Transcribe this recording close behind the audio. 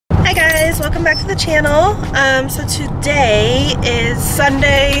welcome back to the channel. So today is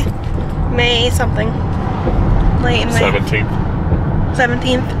Sunday, May something. Late in May.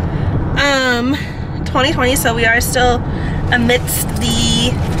 17th. 2020, so we are still amidst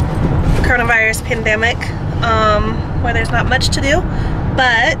the coronavirus pandemic, where there's not much to do,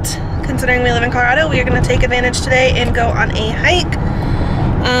 but considering we live in Colorado, we are going to take advantage today and go on a hike.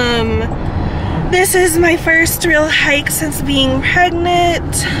 This is my first real hike since being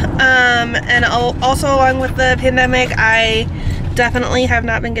pregnant, and also along with the pandemic, I definitely have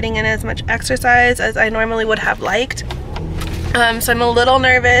not been getting in as much exercise as I normally would have liked. So I'm a little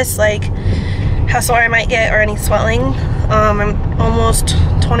nervous, like how sore I might get or any swelling. I'm almost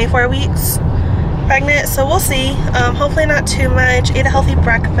 24 weeks pregnant, so we'll see. Hopefully not too much. Ate a healthy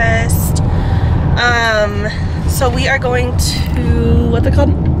breakfast. So we are going to, what's it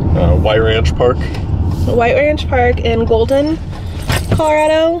called? White Ranch Park. White Ranch Park in Golden,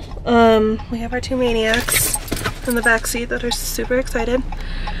 Colorado. We have our two maniacs in the back seat that are super excited.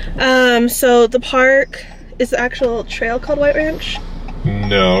 So the park is the actual trail called White Ranch?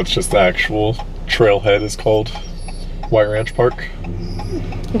 No, it's just the actual trailhead is called White Ranch Park.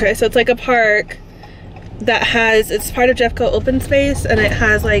 Okay, so it's like a park that has, it's part of Jeffco Open Space, and it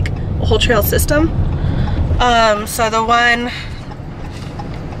has like a whole trail system. So the one,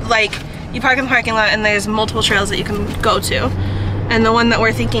 like, you park in the parking lot and there's multiple trails that you can go to. And the one that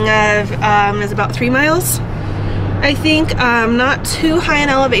we're thinking of is about 3 miles, I think. Not too high in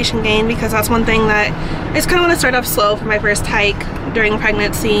elevation gain, because that's one thing that I just kind of want to start off slow for my first hike during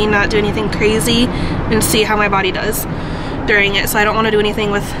pregnancy, not do anything crazy, and see how my body does during it. So I don't want to do anything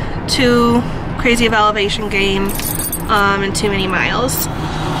with too crazy of elevation gain and too many miles.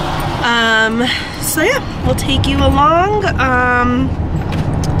 So yeah, we'll take you along,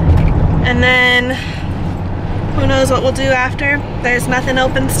 and then who knows what we'll do after. There's nothing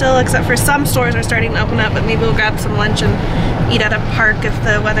open still, except for some stores are starting to open up, but maybe we'll grab some lunch and eat at a park if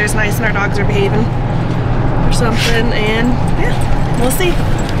the weather's nice and our dogs are behaving or something, and yeah, we'll see.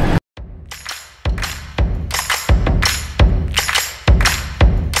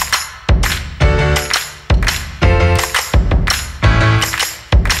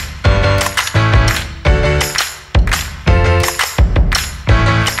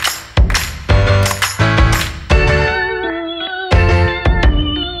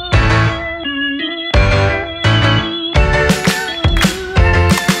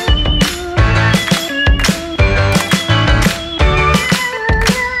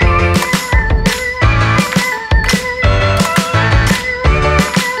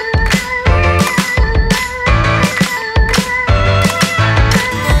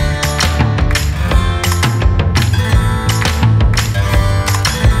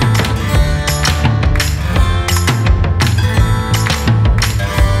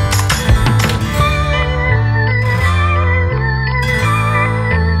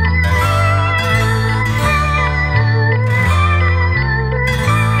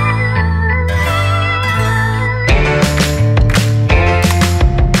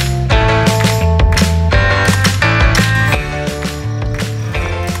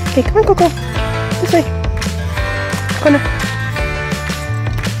 Okay, come on, Coco. This way. Corner.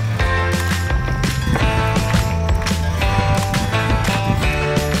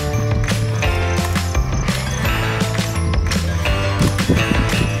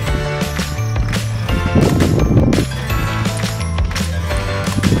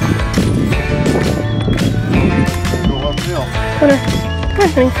 Corner. Come on,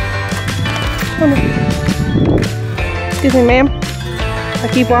 honey. Corner. Excuse me, ma'am. I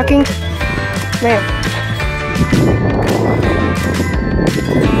keep walking. Ma'am.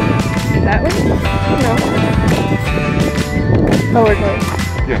 That way? No. Oh, we're going.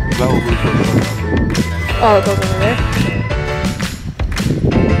 Yeah, that one we're supposed to go. Oh, it goes over there.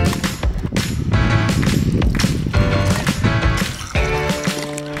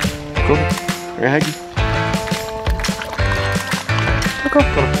 Cool. Here, Haggy. Go.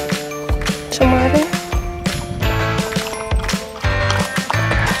 Somewhere there.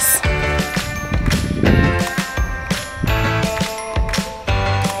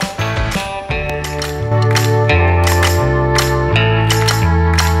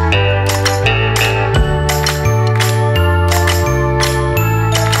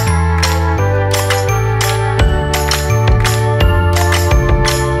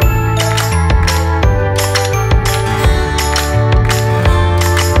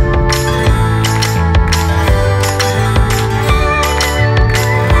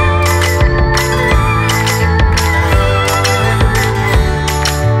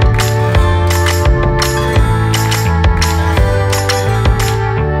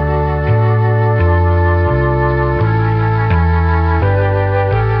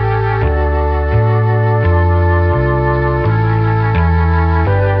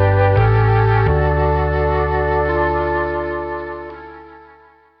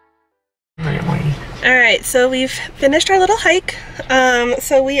 Alright, so we've finished our little hike.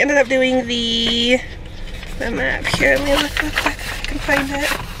 So we ended up doing the map here. Let me look real quick if I can find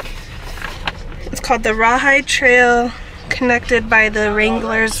it. It's called the Rawhide Trail, connected by the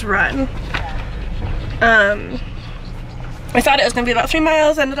Wrangler's Run. I thought it was going to be about 3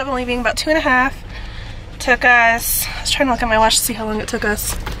 miles, ended up only being about 2.5. Took us, I was trying to look at my watch to see how long it took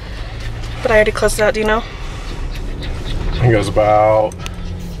us, but I already closed it out, do you know? I think it was about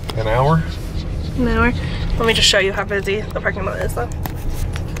an hour. An hour? Let me just show you how busy the parking lot is though.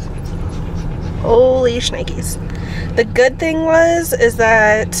 Holy shnikes. The good thing is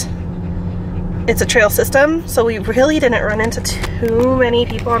that it's a trail system, so we really didn't run into too many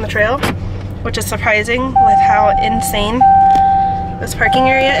people on the trail, which is surprising with how insane this parking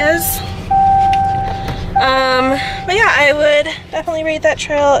area is. But yeah, I would definitely rate that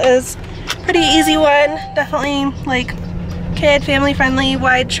trail as pretty easy one. Definitely like kid, family friendly,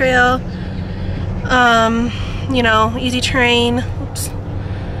 wide trail. You know, easy terrain. Oops.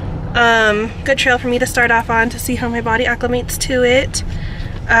 Good trail for me to start off on to see how my body acclimates to it.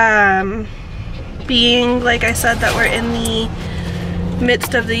 Being, like I said, that we're in the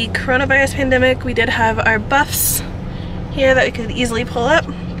midst of the coronavirus pandemic, we did have our buffs here that we could easily pull up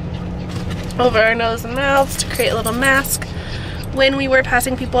over our nose and mouths to create a little mask when we were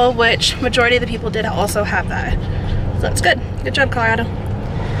passing people, which majority of the people did also have that. So that's good. Good job, Colorado.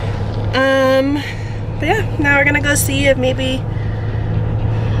 But yeah, now we're gonna go see if maybe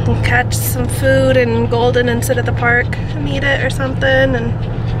we'll catch some food in Golden and sit at the park and eat it or something, and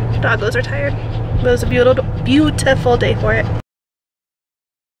doggos are tired. But it was a beautiful day for it.